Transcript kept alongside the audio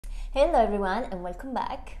Hello everyone and welcome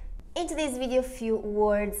back. In today's video, few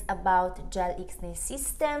words about Gel X nail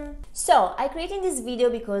system. So I created this video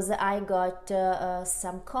because I got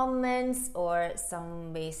some comments or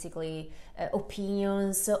some basically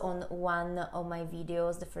opinions on one of my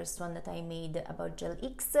videos, the first one that I made about Gel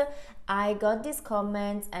X. I got these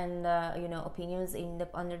comments and opinions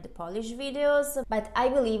under the polish videos, but I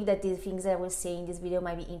believe that the things that I will say in this video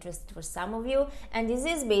might be interesting for some of you. And this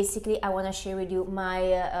is basically I want to share with you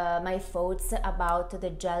my thoughts about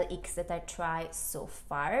the Gel X that I tried so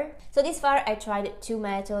far. So this far I tried two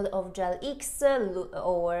methods of Gel X,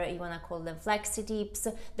 or you want to call them flexi tips.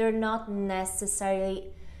 They're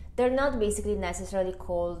not basically necessarily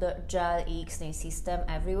called Gel X nail system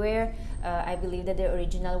everywhere. I believe that the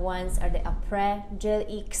original ones are the Après Gel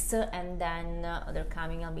X, and then they're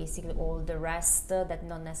coming on basically all the rest that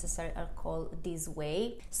not necessarily are called this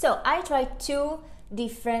way. So I tried two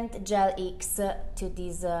different Gel X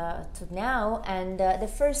to now, and the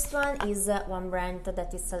first one is one brand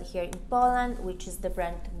that is sold here in Poland, which is the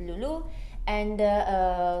brand Blulu. And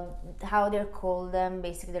how they're called them,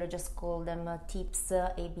 basically they're just called them tips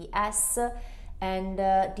ABS, and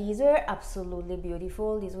these were absolutely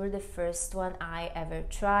beautiful. These were the first one I ever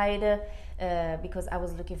tried because I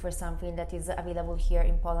was looking for something that is available here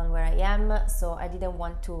in Poland where I am, so I didn't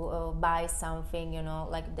want to buy something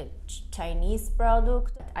like the Chinese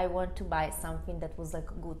product. I want to buy something that was like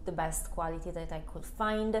good, the best quality that I could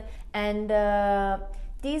find. And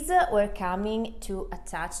these were coming to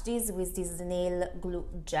attach this with this nail glue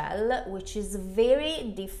gel, which is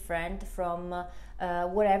very different from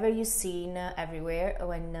whatever you've seen everywhere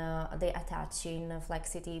when they attach in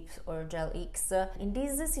flexi tips or Gel X. In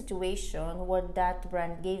this situation, what that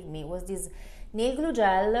brand gave me was this nail glue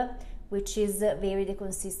gel, which is very the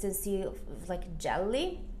consistency of like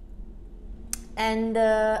jelly. And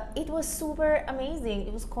it was super amazing.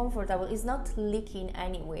 It was comfortable. It's not leaking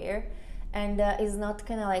anywhere. And it's not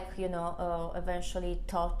kind of like eventually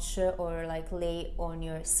touch or like lay on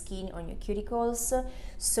your skin, on your cuticles.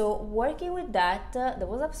 So working with that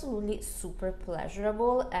was absolutely super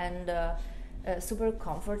pleasurable and super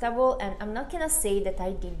comfortable. And I'm not gonna say that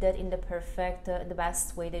I did that in the perfect, the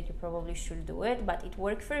best way that you probably should do it, but it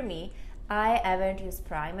worked for me. I haven't used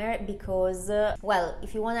primer because, well,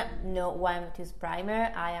 if you want to know why I'm not using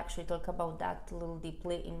primer, I actually talk about that a little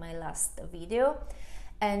deeply in my last video.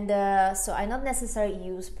 And so I not necessarily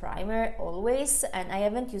use primer always, and I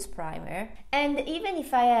haven't used primer. And even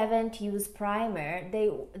if I haven't used primer,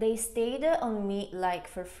 they stayed on me like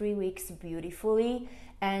for 3 weeks beautifully,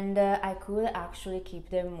 and I could actually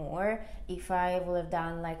keep them more if I would have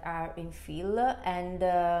done like our infill. And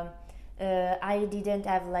I didn't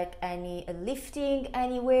have like any lifting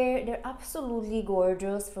anywhere. They're absolutely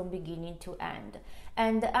gorgeous from beginning to end.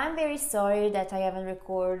 And I'm very sorry that I haven't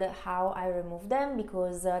recorded how I removed them,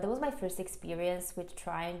 because that was my first experience with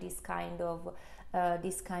trying this kind of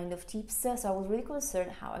tips. So I was really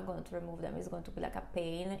concerned how I'm going to remove them. It's going to be like a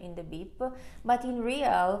pain in the beep. But in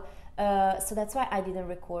real, so that's why I didn't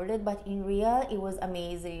record it. But in real, it was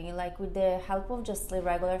amazing. Like with the help of just a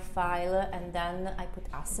regular file, and then I put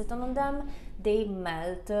acetone on them, they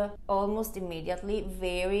melt almost immediately,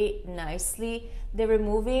 very nicely. The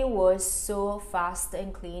removing was so fast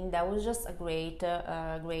and clean. That was just a great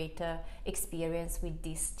experience with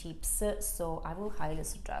these tips. So I will highly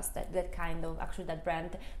suggest that kind of, actually that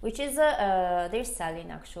brand, which is they're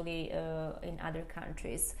selling actually in other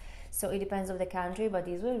countries. So it depends on the country, but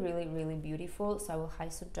these were really, really beautiful. So I will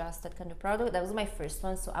highly suggest that kind of product. That was my first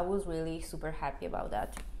one, so I was really super happy about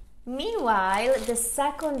that. Meanwhile, the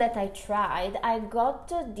second that I tried, I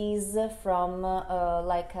got these from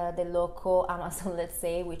the local Amazon, let's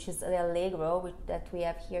say, which is the Allegro that we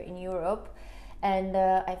have here in Europe. And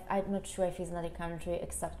I'm not sure if it's another country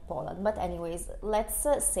except Poland. But anyways, let's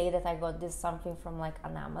say that I got this something from like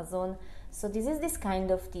an Amazon. So this is this kind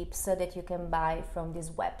of tips that you can buy from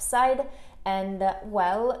this website. And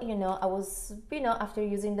well, I was, after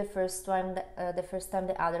using the first time,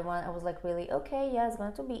 the other one, I was like, really, okay, yeah, it's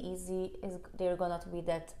going to be easy. They're going to be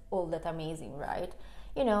all that amazing, right?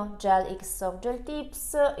 Gel X soft gel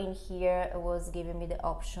tips. In here was giving me the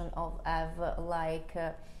option of have like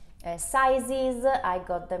sizes. I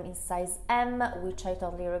got them in size M, which I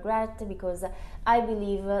totally regret, because I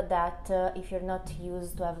believe that if you're not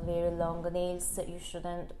used to have very long nails, you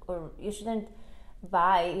shouldn't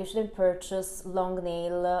purchase long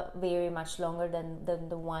nail very much longer than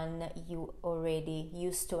the one you already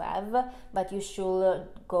used to have. But you should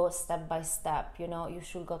go step by step. You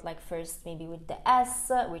should go like first maybe with the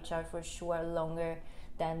S, which are for sure longer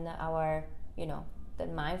than our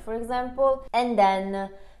than mine, for example, and then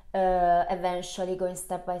eventually going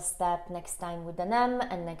step by step, next time with an M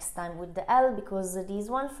and next time with the L, because these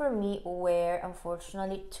one for me were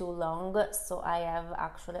unfortunately too long, so I have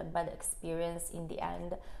actually a bad experience in the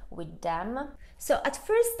end with them. So at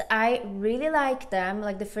first I really liked them,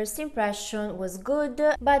 like the first impression was good,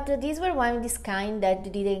 but these were one of this kind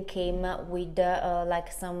that didn't came with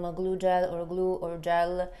like some glue gel or glue or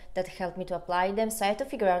gel that helped me to apply them, so I had to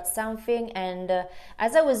figure out something, and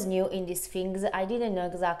as I was new in these things, I didn't know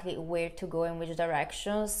exactly where to go in which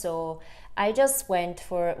direction, so I just went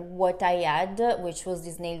for what I had, which was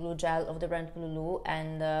this nail glue gel of the brand Lulu,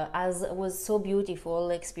 and as it was so beautiful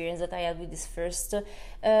the experience that I had with this first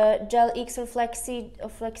Gel X or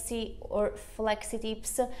Flexi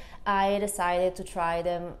Tips, I decided to try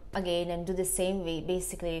them again and do the same way,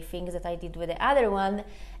 basically things that I did with the other one,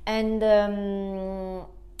 and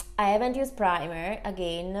I haven't used primer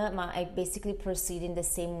again, I basically proceed in the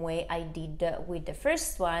same way I did with the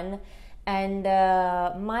first one. And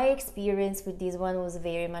my experience with this one was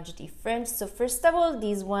very much different. So first of all,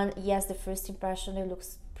 this one, yes, the first impression, it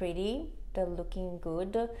looks pretty, they're looking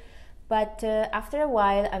good, but after a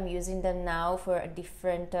while I'm using them now for a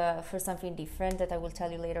different for something different that I will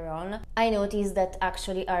tell you later on. I noticed that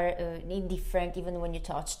actually are different even when you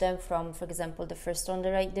touch them from, for example, the first one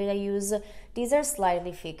that I use. These are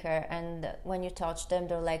slightly thicker, and when you touch them,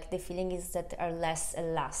 they're like, the feeling is that are less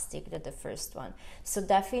elastic than the first one. So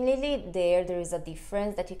definitely there is a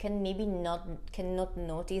difference that you can maybe cannot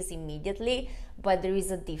notice immediately, but there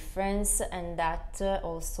is a difference, and that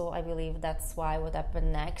also I believe that's why what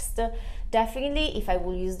happened next. Definitely if I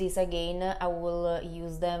will use this again, I will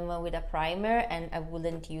use them with a primer, and I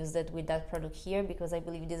wouldn't use that with that product here, because I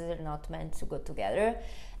believe these are not meant to go together.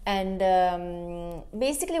 And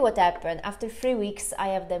basically what happened, after 3 weeks I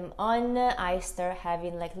have them on, I start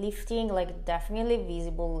having like lifting, like definitely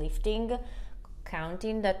visible lifting,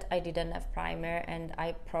 counting that I didn't have primer and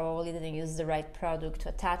I probably didn't use the right product to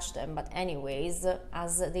attach them, but anyways,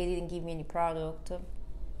 as they didn't give me any product,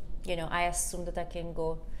 you know, I assumed that I can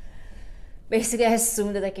go, basically I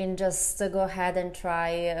assumed that I can just go ahead and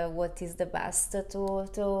try what is the best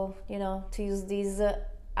to you know, to use these.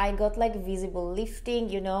 I got like visible lifting,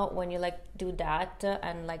 you know, when you like do that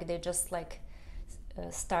and like they just like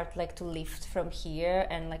start like to lift from here,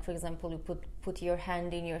 and like for example you put your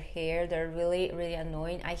hand in your hair, they're really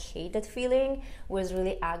annoying. I hate that feeling, it was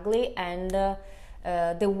really ugly. And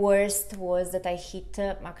the worst was that I hit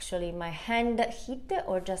actually my hand hit,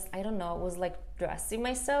 or just I don't know, I was like dressing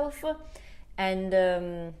myself, and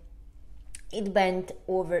it bent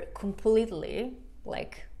over completely,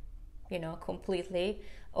 like, you know, completely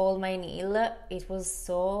all my nail. It was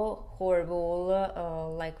so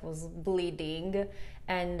horrible, like was bleeding,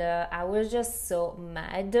 and I was just so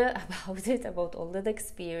mad about it, about all that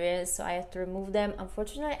experience, so I had to remove them.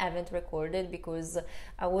 Unfortunately I haven't recorded because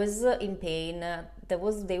I was in pain.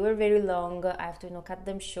 They were very long. I have to, you know, cut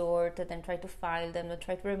them short, then try to file them, then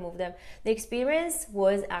try to remove them. The experience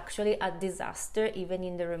was actually a disaster even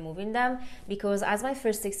in the removing them, because as my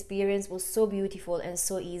first experience was so beautiful and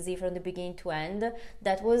so easy from the beginning to end,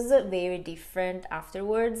 that was very different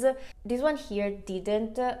afterwards. This one here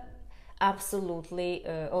didn't absolutely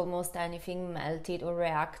almost anything melted or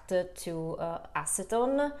react to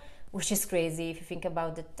acetone, which is crazy if you think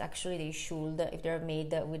about it. Actually they should, if they're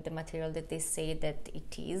made with the material that they say that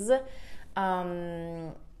it is.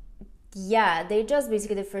 Yeah, they just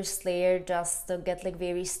basically, the first layer just get like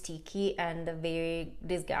very sticky and very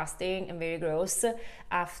disgusting and very gross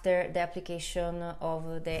after the application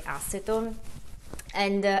of the acetone.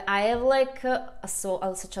 And I have like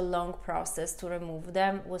such a long process to remove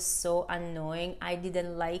them. It was so annoying. I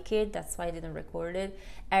didn't like it, that's why I didn't record it.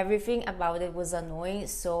 Everything about it was annoying,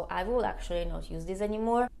 so I will actually not use this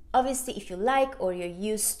anymore. Obviously if you like or you're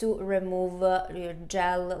used to remove your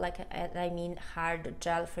gel, like I mean hard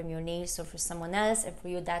gel from your nails or for someone else, and for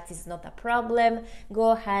you that is not a problem,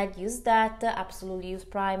 go ahead, use that. Absolutely use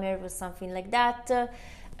primer or something like that.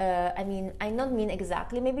 I mean, I don't mean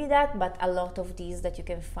exactly maybe that, but a lot of these that you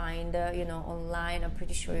can find, you know, online, I'm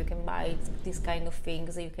pretty sure you can buy these kind of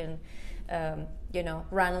things. You can, you know,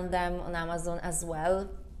 run on them on Amazon as well.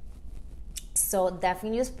 So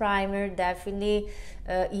definitely use primer, definitely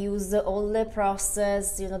use all the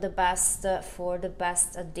process, you know, the best for the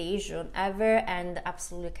best adhesion ever, and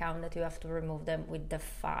absolutely count that you have to remove them with the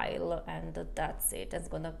file, and that's it. It's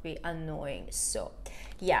gonna be annoying. So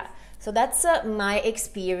yeah, so that's my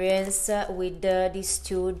experience with these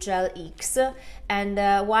two Gel X, and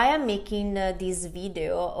why I'm making this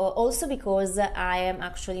video, also because I am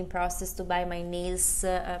actually in process to buy my nails,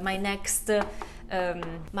 my next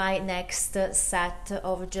my next set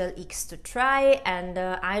of Gel X to try, and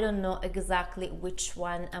I don't know exactly which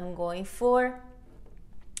one I'm going for.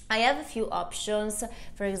 I have a few options.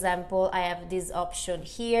 For example, I have this option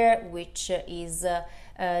here, which is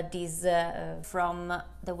from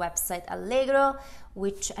the website Allegro,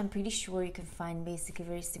 which I'm pretty sure you can find basically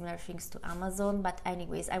very similar things to Amazon. But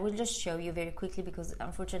anyways, I will just show you very quickly because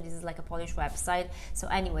unfortunately this is like a Polish website. So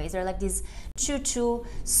anyways, they're like this choo-choo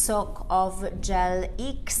sock of Gel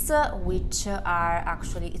X, which are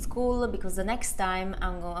actually, it's cool because the next time I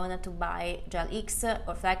want to buy Gel X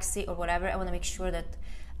or Flexi or whatever, I want to make sure that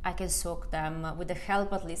I can soak them with the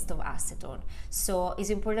help at least of acetone. So it's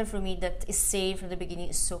important for me that it's safe from the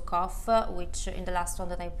beginning, soak off, which in the last one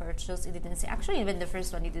that I purchased, it didn't say. Actually, even the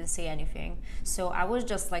first one, it didn't say anything. So I was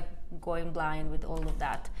just like going blind with all of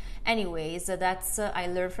that. Anyways, that's I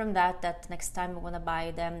learned from that next time I want to buy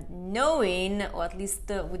them knowing, or at least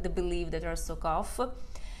with the belief that they're soak off.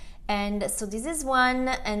 And so this is one,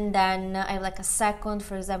 and then I have like a second,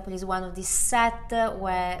 for example, is one of this set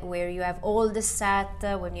where you have all the set,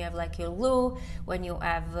 when you have like your glue, when you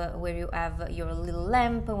have where you have your little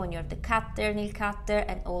lamp, when you have the cutter, nail cutter,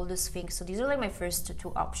 and all those things. So these are like my first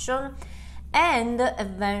two options, and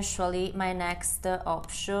eventually my next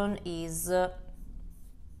option is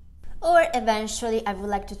or eventually I would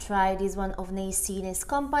like to try this one of Nails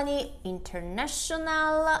Company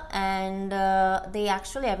International, and they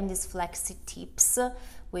actually have these flexi tips,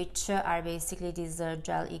 which are basically these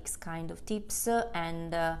Gel X kind of tips,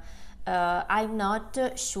 and I'm not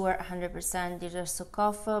sure 100% these are soak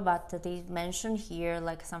off, but they mention here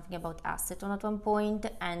like something about acetone at one point,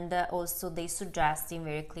 and also they suggesting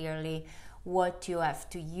very clearly what you have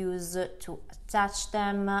to use to attach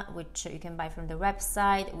them, which you can buy from the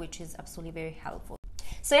website, which is absolutely very helpful.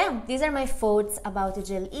 So yeah, these are my thoughts about the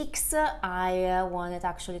Gel X. I wanted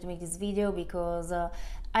actually to make this video because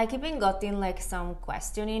I keep getting like some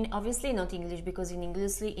questioning, obviously not English, because in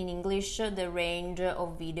English the range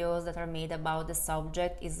of videos that are made about the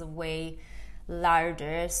subject is way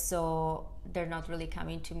larger, so they're not really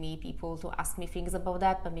coming to me, people, to ask me things about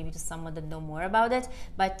that, but maybe to someone that know more about it.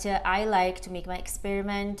 But I like to make my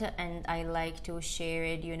experiment, and I like to share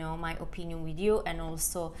it, you know, my opinion with you, and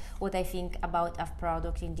also what I think about a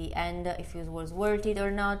product in the end, if it was worth it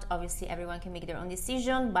or not. Obviously everyone can make their own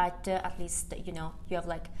decision, but at least, you know, you have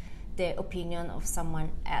like the opinion of someone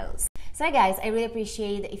else. So guys, I really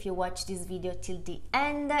appreciate if you watch this video till the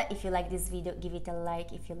end. If you like this video, give it a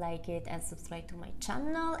like if you like it, and subscribe to my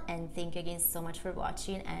channel. And thank you again so much for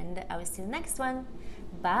watching, and I will see you in the next one.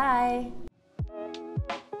 Bye!